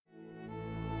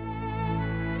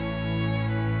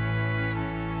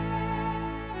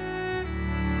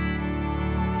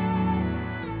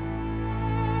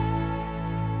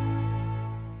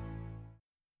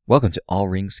Welcome to All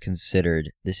Rings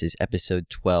Considered. This is episode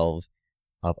 12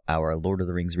 of our Lord of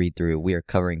the Rings read-through. We are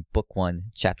covering Book 1,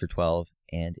 Chapter 12,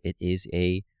 and it is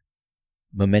a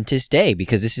momentous day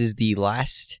because this is the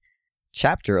last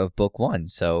chapter of Book 1.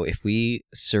 So if we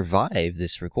survive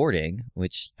this recording,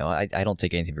 which I don't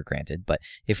take anything for granted, but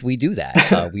if we do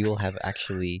that, we will have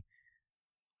actually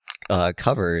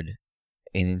covered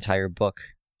an entire book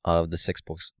of the six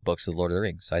books of the Lord of the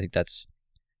Rings. So I think that's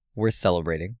worth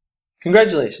celebrating.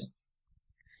 Congratulations.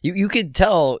 You can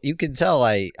tell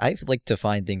I like to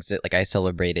find things that, like, I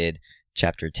celebrated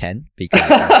chapter 10 because it's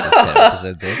just 10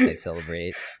 episodes in. I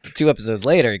celebrate 2 episodes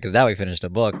later because now we finished a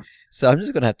book. So I'm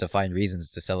just going to have to find reasons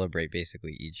to celebrate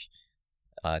basically each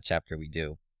chapter we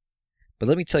do. But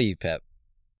let me tell you, Pep,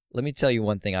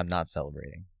 one thing I'm not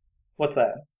celebrating. What's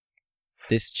that?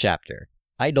 This chapter.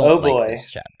 I don't like boy. this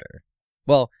chapter.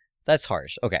 Well, that's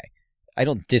harsh. Okay. I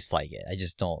don't dislike it. I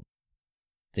just don't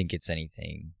think it's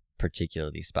anything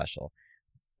particularly special.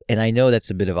 And I know that's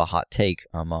a bit of a hot take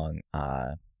among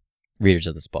readers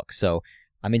of this book. So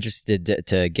I'm interested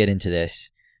to get into this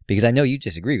because I know you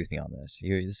disagree with me on this.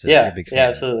 You're a big fan. Yeah,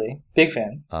 absolutely. Big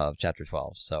fan. Of chapter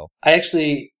 12. So I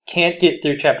actually can't get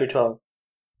through chapter 12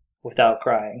 without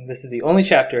crying. This is the only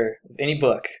chapter of any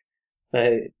book that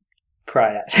I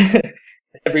cry at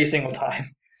every single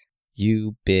time.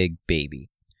 You big baby.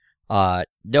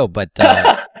 No, but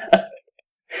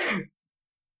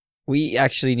we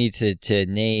actually need to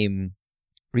name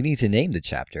the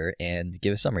chapter and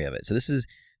give a summary of it. So this is,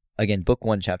 again, Book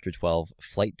 1, Chapter 12,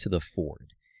 Flight to the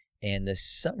Ford. And the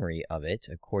summary of it,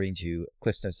 according to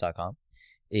cliffsnotes.com,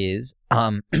 is,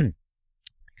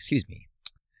 excuse me.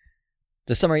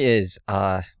 The summary is,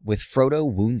 with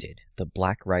Frodo wounded, the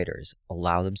Black Riders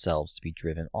allow themselves to be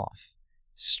driven off.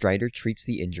 Strider treats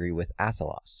the injury with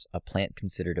Athelos, a plant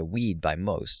considered a weed by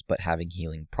most, but having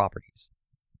healing properties.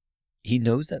 He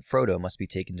knows that Frodo must be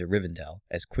taken to Rivendell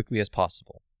as quickly as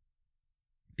possible,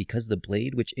 because the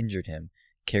blade which injured him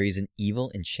carries an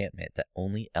evil enchantment that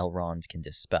only Elrond can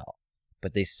dispel,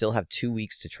 but they still have 2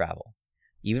 weeks to travel.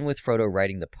 Even with Frodo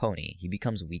riding the pony, he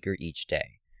becomes weaker each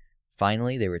day.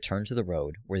 Finally, they return to the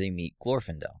road, where they meet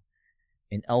Glorfindel,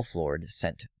 an elf lord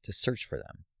sent to search for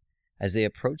them. As they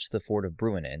approach the ford of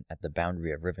Bruinen at the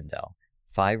boundary of Rivendell,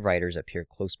 5 riders appear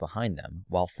close behind them,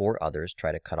 while 4 others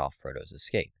try to cut off Frodo's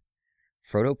escape.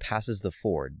 Frodo passes the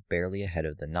ford barely ahead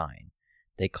of the 9.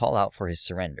 They call out for his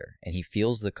surrender, and he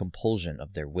feels the compulsion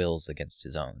of their wills against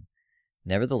his own.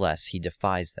 Nevertheless, he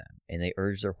defies them, and they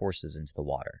urge their horses into the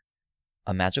water.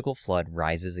 A magical flood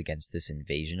rises against this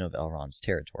invasion of Elrond's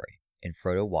territory, and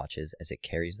Frodo watches as it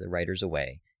carries the riders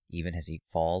away, even as he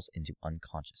falls into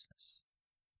unconsciousness.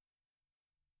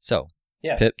 So,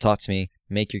 yeah. Pip, talk to me,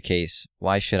 make your case.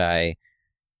 Why should I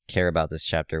care about this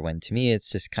chapter when, to me, it's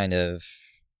just kind of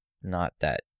not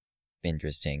that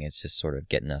interesting? It's just sort of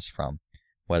getting us from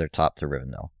Weathertop to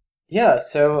Rivendell. Yeah,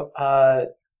 so I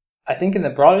think in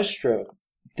the broadest stroke,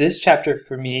 this chapter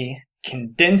for me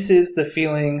condenses the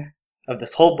feeling of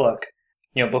this whole book.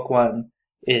 Book 1,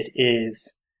 it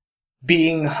is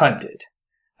being hunted.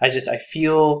 I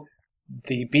feel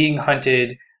the being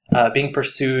hunted, being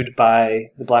pursued by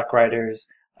the Black Riders.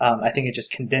 I think it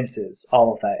just condenses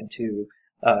all of that into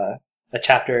a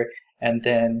chapter, and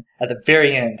then at the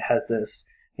very end has this,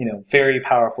 very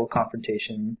powerful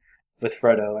confrontation with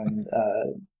Frodo and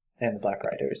the Black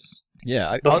Riders.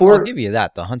 Yeah, I'll give you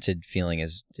that. The hunted feeling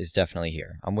is definitely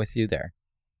here. I'm with you there.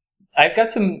 I got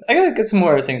some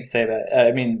more things to say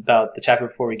about the chapter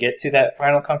before we get to that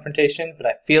final confrontation, but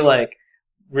I feel like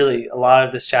really a lot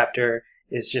of this chapter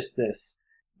is just this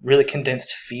really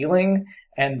condensed feeling,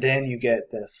 and then you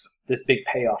get this big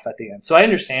payoff at the end. So I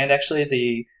understand actually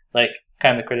the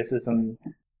kind of the criticism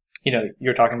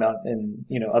you're talking about, and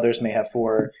others may have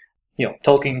for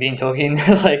Tolkien being Tolkien,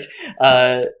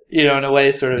 in a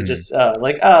way sort of just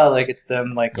it's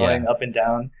them going up and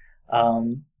down,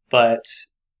 but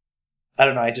I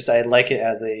don't know, I like it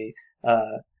as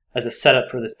a setup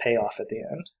for this payoff at the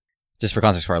end. Just for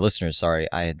context for our listeners, sorry,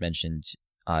 I had mentioned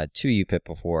to you, Pip,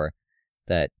 before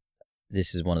that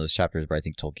this is one of those chapters where I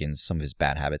think some of his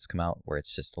bad habits come out, where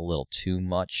it's just a little too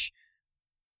much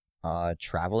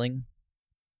traveling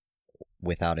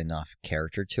without enough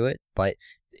character to it. But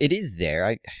it is there.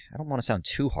 I don't want to sound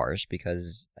too harsh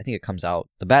because I think it comes out,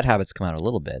 the bad habits come out a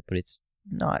little bit, but it's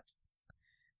not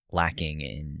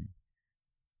lacking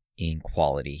in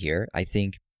quality here. I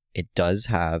think it does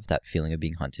have that feeling of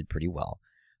being hunted pretty well.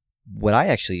 What I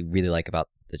actually really like about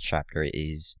the chapter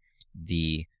is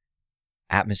the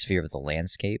atmosphere of the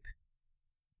landscape.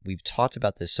 We've talked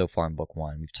about this so far in Book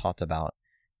 1. We've talked about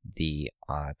the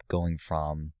going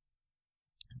from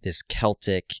this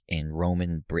Celtic and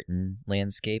Roman Britain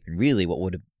landscape, and really what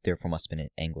would have therefore must have been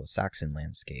an Anglo-Saxon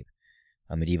landscape,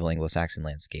 a medieval Anglo-Saxon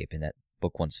landscape, and that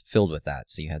book one's filled with that.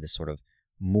 So you have this sort of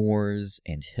moors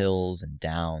and hills and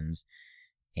downs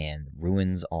and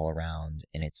ruins all around,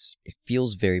 and it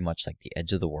feels very much like the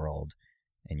edge of the world,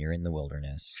 and you're in the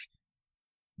wilderness,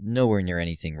 nowhere near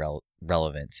anything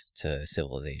relevant to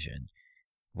civilization.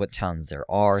 What towns there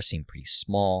are seem pretty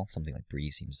small. Something like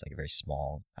Bree seems like a very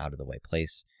small, out-of-the-way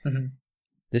place. Mm-hmm.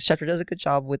 This chapter does a good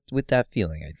job with that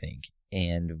feeling, I think.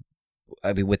 And,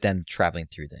 I mean, with them traveling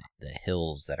through the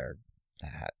hills that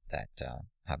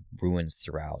have ruins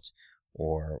throughout.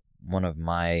 Or one of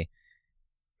my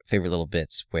favorite little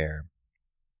bits where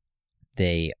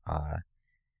they...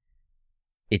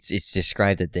 It's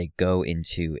described that they go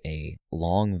into a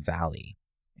long valley.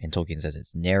 And Tolkien says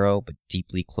it's narrow but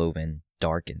deeply cloven,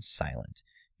 dark and silent.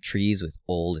 Trees with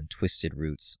old and twisted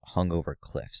roots hung over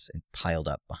cliffs and piled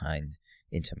up behind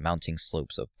into mounting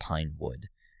slopes of pine wood.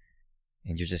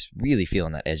 And you're just really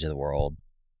feeling that edge of the world,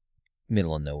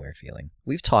 middle of nowhere feeling.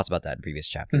 We've talked about that in previous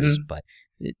chapters, but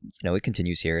it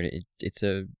continues here. And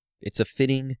it's a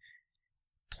fitting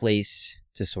place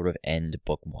to sort of end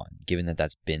book one, given that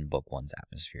that's been book one's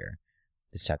atmosphere.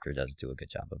 This chapter does do a good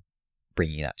job of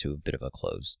bringing that to a bit of a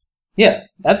close. Yeah,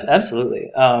 absolutely.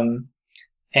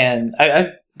 And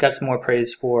I've got some more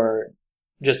praise for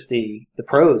just the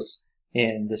prose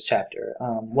in this chapter.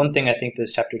 One thing I think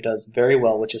this chapter does very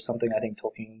well, which is something I think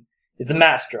Tolkien is the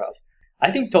master of.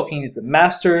 I think Tolkien is the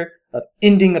master of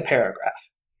ending a paragraph.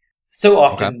 So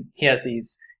often he has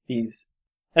these,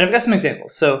 and I've got some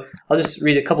examples. So I'll just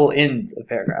read a couple ends of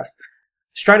paragraphs.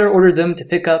 Strider ordered them to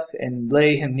pick up and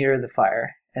lay him near the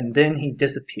fire, and then he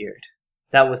disappeared.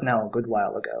 That was now a good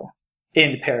while ago.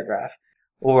 End paragraph.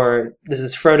 Or this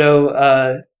is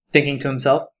Frodo thinking to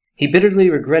himself, he bitterly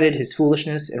regretted his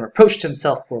foolishness and reproached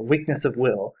himself for weakness of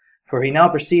will, for he now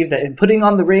perceived that in putting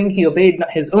on the ring he obeyed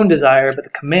not his own desire but the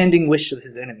commanding wish of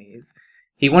his enemies.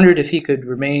 He wondered if he could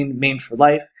remain maimed for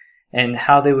life, and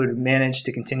how they would manage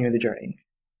to continue the journey.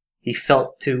 He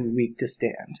felt too weak to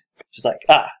stand. Just like,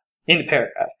 end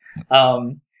paragraph.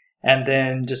 And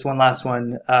then just one last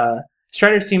one.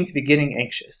 Strider seemed to be getting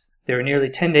anxious. They were nearly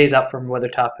 10 days out from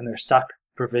Weathertop, and their stock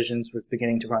provisions was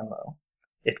beginning to run low.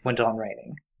 It went on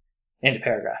raining. End of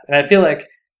paragraph. And I feel like,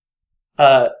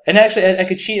 and actually I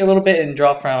could cheat a little bit and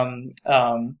draw from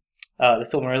the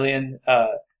Silmarillion.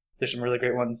 There's some really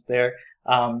great ones there.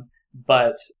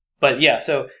 But yeah,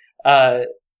 so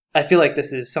I feel like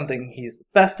this is something he's the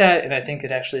best at, and I think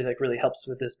it actually like really helps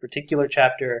with this particular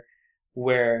chapter,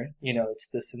 where it's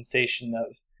the sensation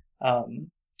of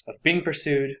being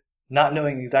pursued, not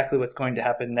knowing exactly what's going to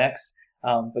happen next,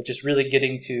 but just really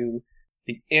getting to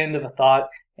the end of a thought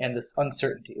and this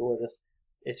uncertainty, or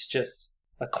it's just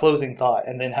a closing thought,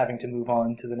 and then having to move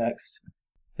on to the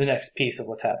next piece of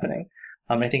what's happening.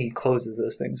 I think he closes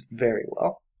those things very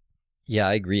well. Yeah,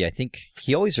 I agree. I think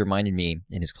he always reminded me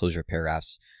in his closure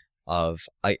paragraphs of,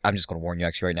 I'm just going to warn you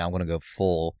actually right now, I'm going to go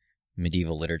full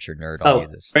medieval literature nerd on you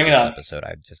this episode.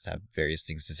 I just have various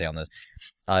things to say on this.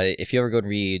 If you ever go and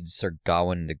read Sir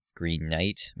Gawain the Green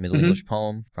Knight, Middle English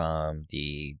poem from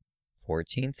the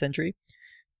 14th century,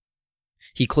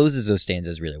 he closes those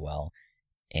stanzas really well,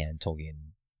 and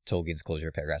Tolkien's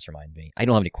closure paragraphs remind me. I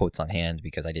don't have any quotes on hand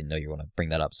because I didn't know you were going to bring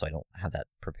that up, so I don't have that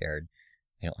prepared.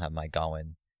 I don't have my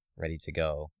Gawain ready to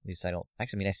go. At least I don't.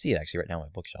 Actually, I see it actually right now on my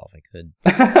bookshelf. I could,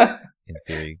 in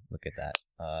theory, look at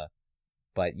that.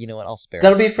 But you know what? I'll spare.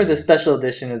 That'll be for the special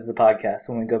edition of the podcast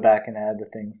when we go back and add the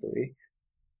things that we.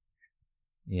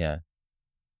 Yeah.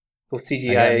 We'll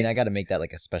CGI. I got to make that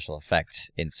like a special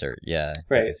effect insert. Yeah.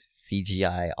 Right. Like a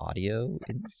CGI audio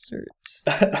insert.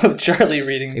 Of Charlie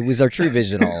reading. It was our true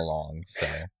vision all along. So.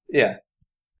 Yeah.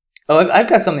 Oh, I've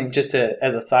got something just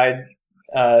as a side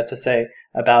to say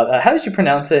about how did you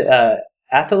pronounce it?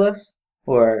 Athelas,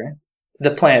 or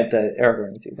the planet that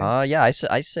Aragorn is using? Yeah, I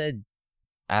said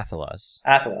Athelas.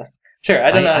 Athelas. Sure,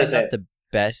 I don't know how to say it. I'm not the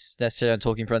best necessarily on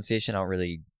Tolkien pronunciation. I don't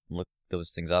really look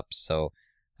those things up, so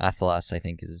Athelas I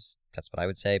think that's what I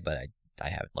would say, but I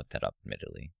haven't looked that up,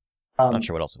 admittedly. I'm not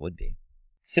sure what else it would be.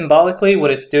 Symbolically,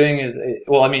 what it's doing is,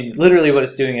 literally what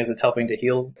it's doing is it's helping to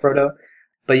heal Frodo,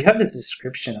 but you have this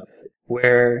description of it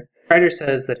where Strider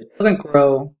says that it doesn't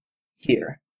grow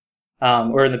here,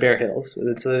 or in the Bare Hills,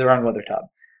 so they're on Weathertop.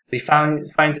 He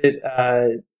finds it,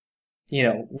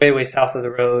 way south of the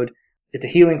road. It's a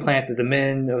healing plant that the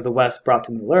men of the West brought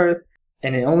to Middle Earth,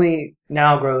 and it only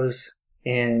now grows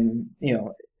in,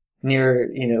 near,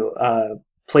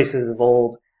 places of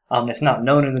old. It's not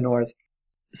known in the North.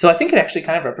 So I think it actually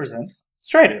kind of represents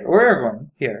Strider or Aragorn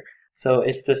here. So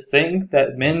it's this thing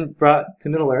that men brought to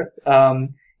Middle Earth.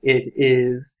 It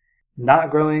is not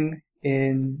growing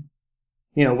in,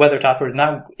 Weathertop, or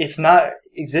not. It's not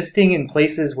existing in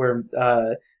places where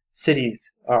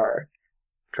cities are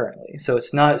currently. So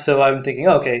it's not. So I'm thinking,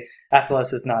 okay,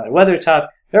 Athelas is not at Weathertop.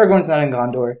 Aragorn's not in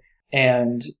Gondor,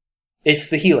 and it's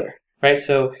the healer, right?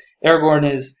 So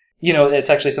Aragorn is, it's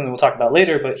actually something we'll talk about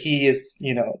later, but he is,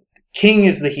 King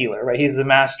is the healer, right? He's the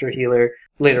master healer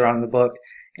later on in the book.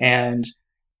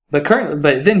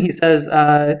 But then he says,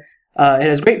 it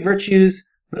has great virtues,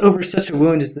 but over such a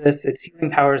wound as this, its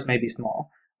healing powers may be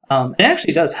small. It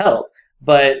actually does help,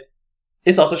 but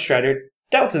it's also Strider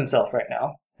doubts himself right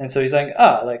now. And so he's like,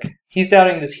 he's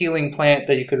doubting this healing plant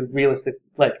that you could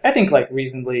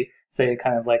reasonably say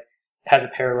kind of like has a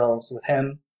parallels with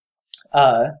him.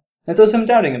 And so it's him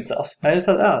doubting himself. I just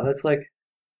thought,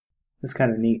 that's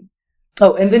kind of neat.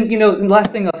 Oh, and then, the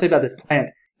last thing I'll say about this plant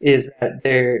is that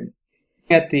they're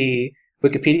at the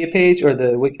Wikipedia page, or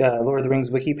the Lord of the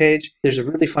Rings wiki page. There's a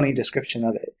really funny description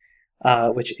of it,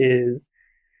 which is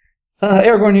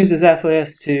Aragorn uses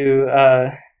Athelas to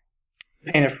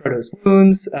pain of Frodo's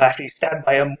wounds after he's stabbed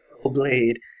by a mortal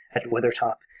blade at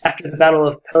Weathertop. After the Battle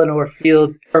of Pelennor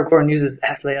Fields, Aragorn uses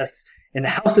Athelas in the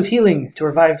House of Healing to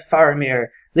revive Faramir,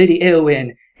 Lady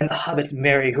Eowyn, and the Hobbit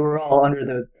Merry, who are all under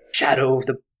the shadow of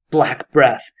the Black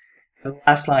Breath. And the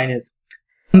last line is,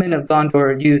 men of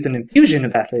Gondor use an infusion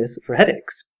of Athelas for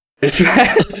headaches. I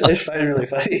find it really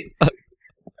funny.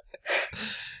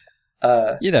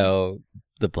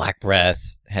 The Black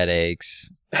Breath, headaches.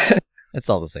 It's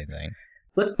all the same thing.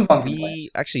 Let's move on. We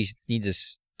actually need to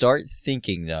start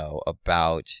thinking, though,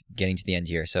 about getting to the end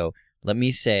here. So let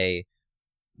me say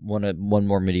one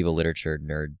more medieval literature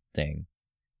nerd thing,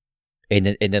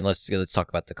 and then let's talk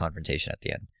about the confrontation at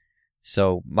the end.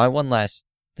 So my one last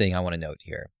thing I want to note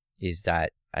here is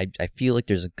that I feel like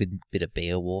there's a good bit of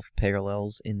Beowulf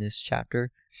parallels in this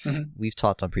chapter. Mm-hmm. We've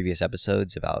talked on previous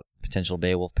episodes about potential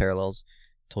Beowulf parallels.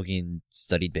 Tolkien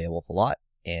studied Beowulf a lot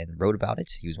and wrote about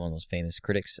it. He was one of the most famous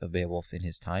critics of Beowulf in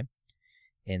his time.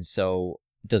 And so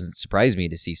it doesn't surprise me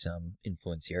to see some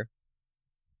influence here.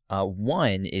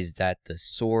 One is that the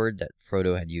sword that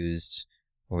Frodo had used,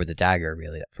 or the dagger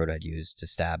really that Frodo had used to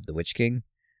stab the Witch King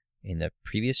in the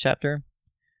previous chapter,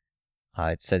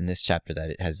 it said in this chapter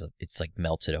that it's like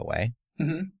melted away,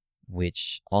 mm-hmm.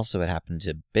 which also had happened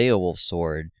to Beowulf's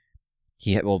sword.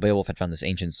 Beowulf had found this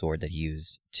ancient sword that he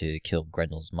used to kill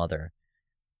Grendel's mother,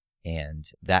 and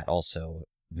that also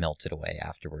melted away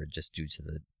afterward just due to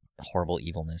the horrible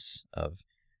evilness of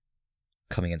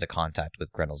coming into contact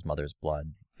with Grendel's mother's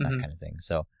blood, that mm-hmm. kind of thing.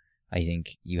 So I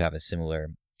think you have a similar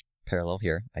parallel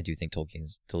here. I do think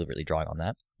Tolkien's deliberately drawing on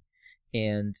that.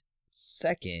 And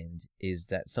second is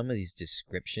that some of these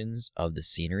descriptions of the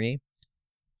scenery,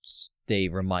 they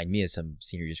remind me of some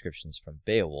scenery descriptions from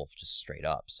Beowulf, just straight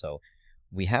up. So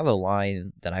we have a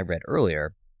line that I read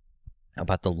earlier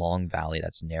about the long valley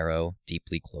that's narrow,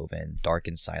 deeply cloven, dark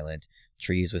and silent,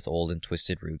 trees with old and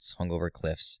twisted roots hung over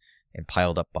cliffs and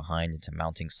piled up behind into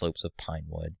mounting slopes of pine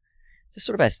wood. Just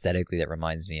sort of aesthetically, that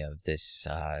reminds me of this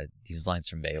these lines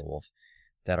from Beowulf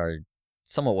that are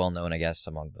somewhat well known, I guess,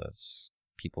 among the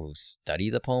people who study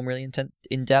the poem really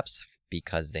in depth,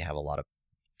 because they have a lot of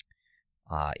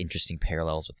interesting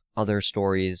parallels with other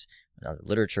stories and other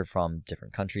literature from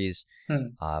different countries.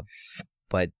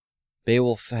 But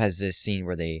Beowulf has this scene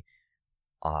where they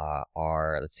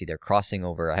they're crossing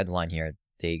over, I had the line here,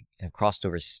 they have crossed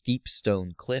over steep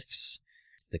stone cliffs,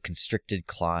 the constricted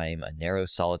climb, a narrow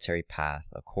solitary path,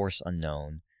 a course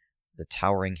unknown, the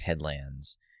towering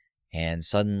headlands, and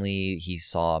suddenly he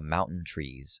saw mountain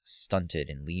trees, stunted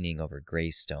and leaning over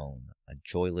gray stone, a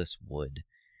joyless wood.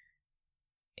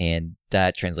 And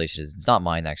that translation is not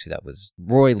mine, actually. That was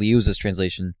Roy Liu's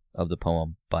translation of the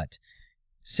poem, but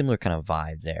similar kind of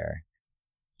vibe there.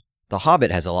 The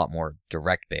Hobbit has a lot more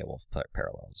direct Beowulf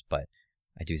parallels, but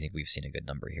I do think we've seen a good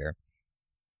number here.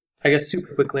 I guess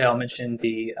super quickly I'll mention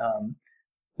the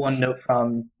one note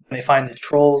from when they find the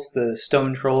trolls, the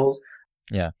stone trolls.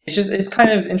 Yeah. It's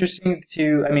kind of interesting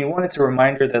to, one, it's a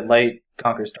reminder that light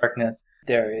conquers darkness.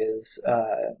 They're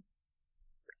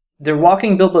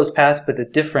walking Bilbo's path, but the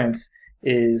difference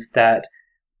is that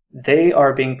they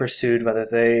are being pursued rather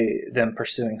than them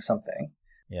pursuing something.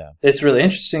 Yeah. It's really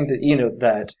interesting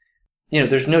that,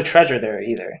 there's no treasure there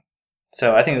either.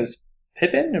 So I think it was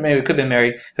Pippin, or maybe it could have been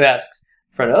Merry, who asks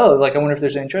Frodo, I wonder if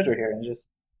there's any treasure here. And just,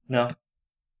 no.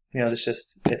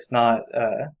 It's not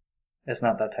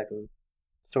that type of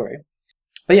story.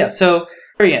 But yeah, so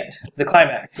very end, the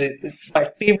climax. It's my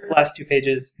favorite last two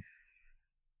pages.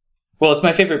 Well, it's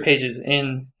my favorite pages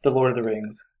in The Lord of the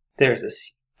Rings. There's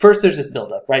this first there's this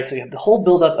buildup, right? So you have the whole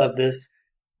buildup of this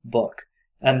book,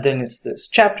 and then it's this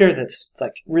chapter that's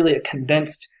like really a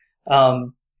condensed,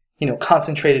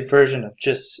 concentrated version of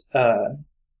just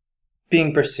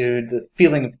being pursued, the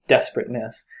feeling of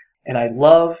desperateness. And I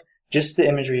love just the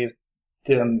imagery of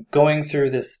them going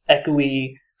through this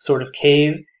echoey sort of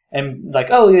cave, and like,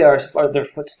 oh yeah, their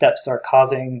footsteps are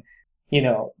causing,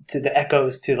 to the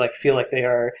echoes to like feel like they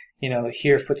are,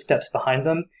 hear footsteps behind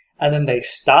them, and then they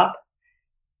stop,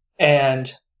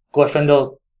 and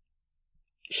Glorfindel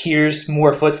hears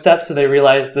more footsteps, so they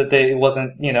realize that it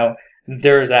wasn't,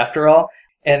 theirs after all,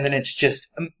 and then it's just,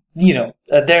 there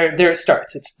it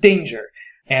starts. It's danger.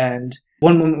 And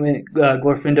one moment,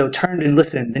 Glorfindel turned and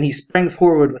listened. Then he sprang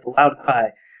forward with a loud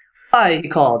cry. "Fly!" he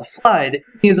called. "Fly! The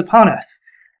enemy is upon us!"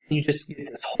 And you just get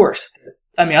this horse.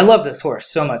 I love this horse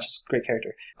so much. It's a great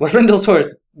character. Glorfindel's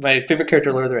horse, my favorite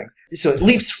character in Lord of the Rings. So it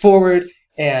leaps forward,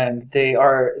 and they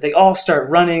all start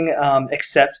running,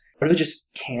 except Frodo just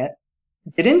can't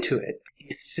get into it.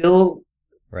 He's still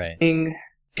being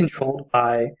controlled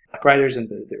by Black Riders and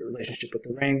the relationship with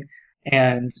the ring.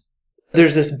 And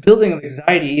there's this building of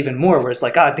anxiety even more, where it's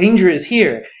like, danger is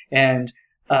here. And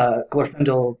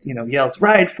Glorfindel, yells,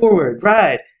 "Ride forward,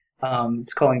 ride!"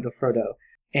 It's calling to Frodo.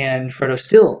 And Frodo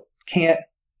still can't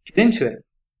get into it.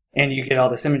 And you get all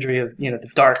this imagery of, the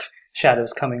dark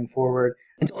shadows coming forward.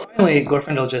 Until finally,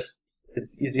 Glorfindel just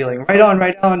is yelling, "Right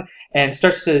on," and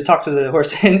starts to talk to the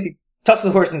horse, and talks to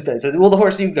the horse instead. So, "Well, the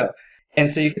horse, you go." And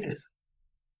so you get this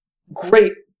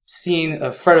great scene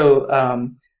of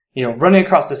Frodo, running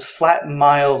across this flat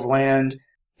mile of land,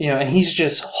 and he's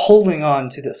just holding on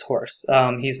to this horse.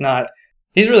 He's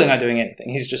really not doing anything.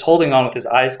 He's just holding on with his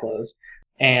eyes closed.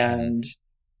 And,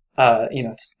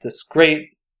 it's this great,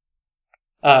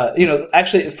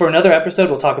 actually for another episode,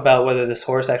 we'll talk about whether this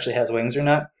horse actually has wings or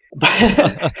not.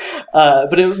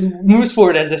 But it moves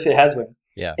forward as if it has wings.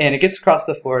 Yeah. And it gets across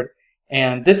the ford.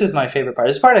 And this is my favorite part.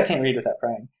 This part I can't read without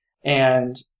crying.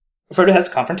 And Frodo has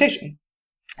a confrontation.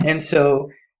 And so,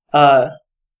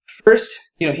 first,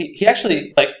 he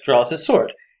actually draws his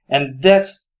sword, and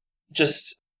that's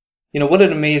just, what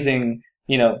an amazing,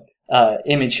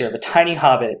 image here of a tiny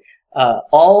hobbit.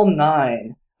 All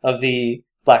 9 of the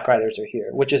Black Riders are here,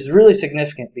 which is really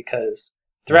significant because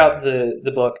throughout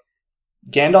the book,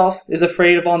 Gandalf is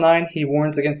afraid of all 9. He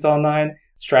warns against all 9.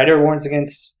 Strider warns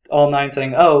against all 9,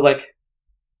 saying,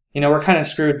 we're kind of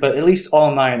screwed, but at least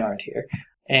all 9 aren't here.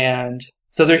 And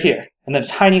so they're here. And then a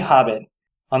tiny hobbit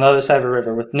on the other side of a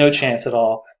river with no chance at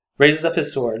all raises up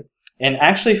his sword. And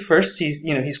actually first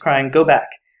he's crying, "Go back."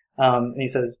 And he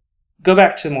says, "Go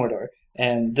back to Mordor."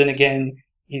 And then again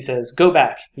he says, "Go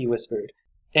back," he whispered.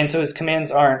 And so his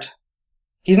commands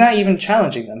he's not even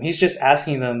challenging them. He's just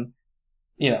asking them,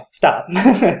 stop.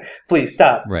 Please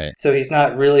stop. Right. So he's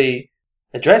not really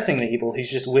addressing the evil.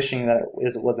 He's just wishing that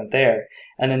it wasn't there.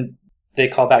 And then they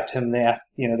call back to him. They ask,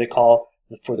 they call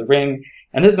for the ring.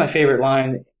 And this is my favorite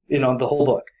line, the whole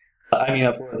book. Of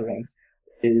Lord of the Rings,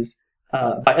 is,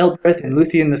 "By Eldrith and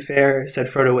Luthien the Fair," said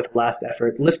Frodo with a last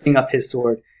effort, lifting up his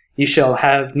sword, "you shall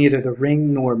have neither the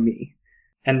ring nor me."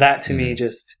 And that to me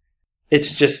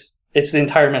it's the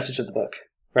entire message of the book,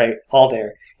 right? All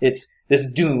there. It's this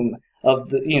doom of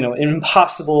the, an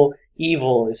impossible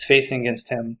evil is facing against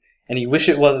him, and he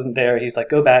wishes it wasn't there. He's like,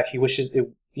 "Go back." He wishes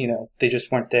they just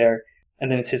weren't there.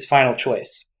 And then it's his final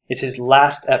choice. It's his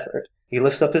last effort. He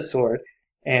lifts up his sword,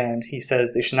 and he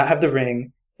says they should not have the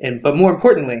ring, but more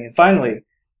importantly, and finally,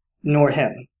 nor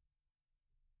him.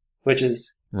 Which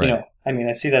is, right.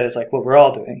 I see that as like what we're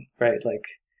all doing, right? Like,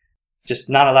 just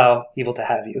not allow evil to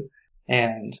have you.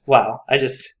 And wow, it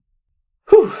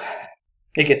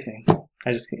gets me.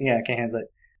 I can't handle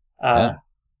it. Yeah.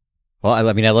 Well, I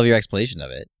love your explanation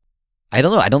of it. I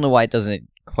don't know why it doesn't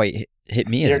quite hit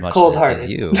me as much as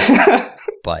you,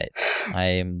 but I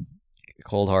am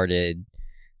cold-hearted,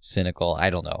 cynical. I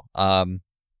don't know.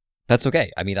 That's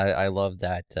okay. I love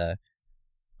that.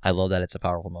 I love that it's a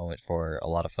powerful moment for a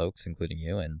lot of folks, including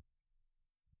you. And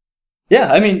there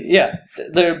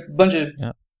are a bunch of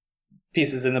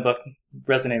pieces in the book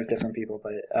resonate with different people,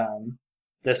 but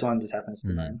this one just happens to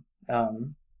be mine.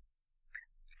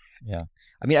 Yeah.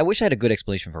 I wish I had a good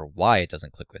explanation for why it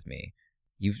doesn't click with me.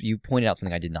 You pointed out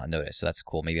something I did not notice, so that's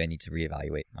cool. Maybe I need to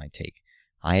reevaluate my take.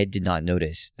 I did not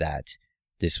notice that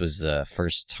this was the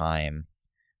first time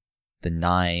the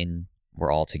 9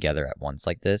 were all together at once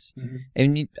like this. Mm-hmm.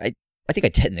 And I think I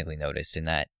technically noticed in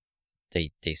that they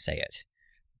say it,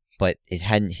 but it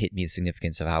hadn't hit me the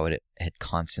significance of how it had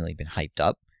constantly been hyped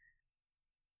up.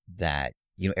 That,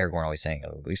 Aragorn always saying,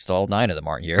 "Oh, at least all 9 of them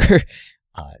aren't here."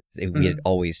 We had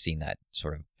always seen that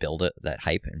sort of that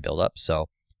hype and build up. So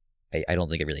I don't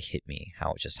think it really hit me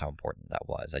how important that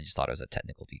was. I just thought it was a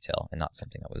technical detail and not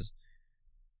something that was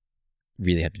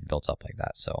really had been built up like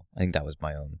that. So I think that was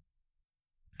my own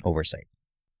oversight.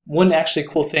 One actually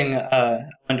cool thing I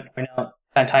wanted to point out,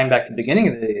 kind of tying back to the beginning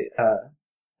of the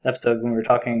episode when we were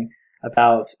talking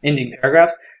about ending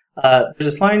paragraphs, there's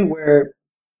this line where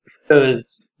Frodo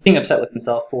is being upset with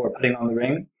himself for putting on the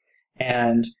ring,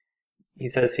 and he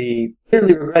says he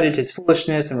clearly regretted his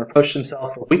foolishness and reproached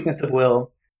himself for weakness of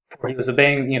will, for he was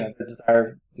obeying, the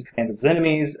desire and commands of his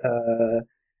enemies, and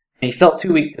he felt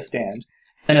too weak to stand.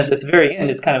 And at this very end,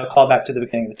 it's kind of a callback to the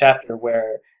beginning of the chapter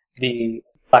where the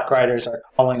Black Riders are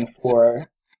calling for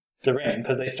the ring,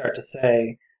 because they start to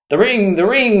say, "The ring, the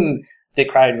ring!" They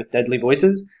cried with deadly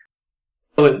voices.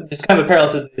 So it's just kind of a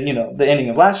parallel to the ending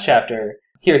of last chapter.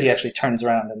 Here he actually turns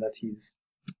around and that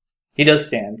he does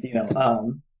stand,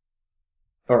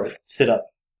 or sit up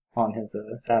on his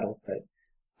saddle. But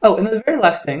and then the very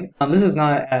last thing, this is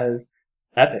not as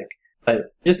epic,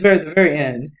 but just the very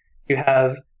end, you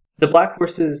have the black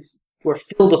horses were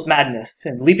filled with madness,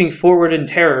 and leaping forward in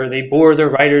terror, they bore their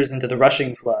riders into the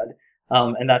rushing flood.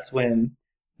 And that's when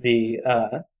the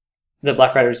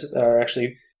Black Riders are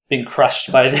actually being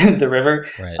crushed by the river.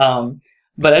 Right.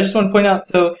 But I just want to point out,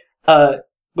 so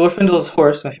Glorfindel's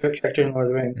horse, my favorite character in Lord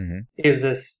of the Rings, is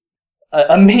this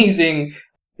amazing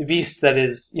beast that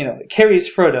is,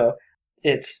 carries Frodo.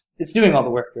 It's doing all the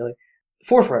work, really,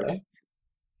 for Frodo.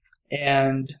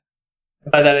 And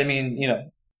by that I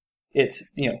mean, it's,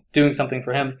 doing something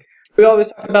for him. We always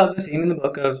talk about the theme in the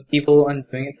book of evil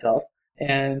undoing itself.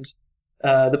 And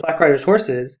the Black Riders'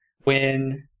 horses,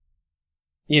 when,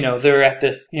 they're at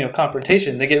this,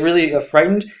 confrontation, they get really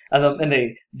frightened, and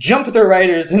they jump their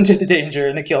riders into the danger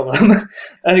and they kill them.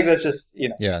 I think that's just,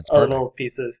 it's a little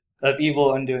piece of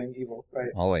evil undoing evil, right?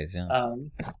 Always, yeah.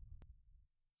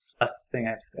 That's the thing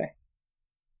I have to say.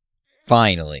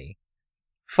 Finally.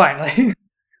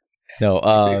 No,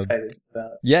 excited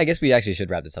about. Yeah, I guess we actually should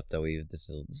wrap this up, though. This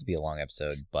will be a long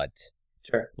episode, but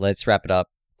sure. Let's wrap it up.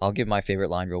 I'll give my favorite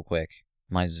line real quick.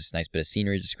 Mine's just a nice bit of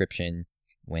scenery description.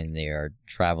 When they are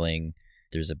traveling,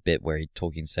 there's a bit where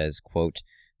Tolkien says, quote,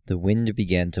 "The wind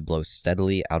began to blow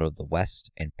steadily out of the west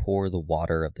and pour the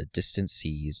water of the distant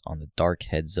seas on the dark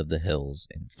heads of the hills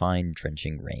in fine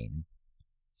drenching rain."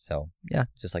 So, yeah,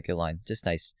 just like your line. Just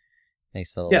nice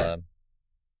little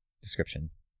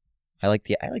description. I like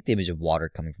the image of water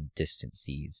coming from distant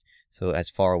seas. So as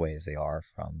far away as they are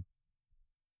from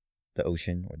the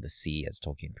ocean or the sea, as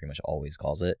Tolkien pretty much always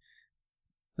calls it,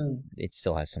 it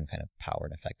still has some kind of power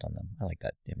and effect on them. I like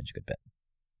that image a good bit.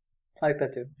 I like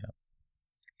that too. Yeah.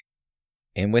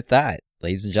 And with that,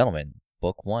 ladies and gentlemen,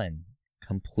 book 1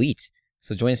 complete.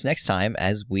 So join us next time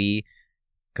as we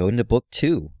go into book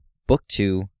 2. Book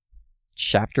 2,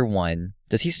 chapter 1.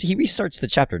 Does he restarts the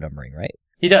chapter numbering, right?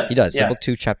 He does. He does. Yeah. So book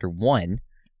 2, chapter 1,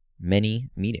 Many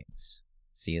Meetings.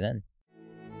 See you then.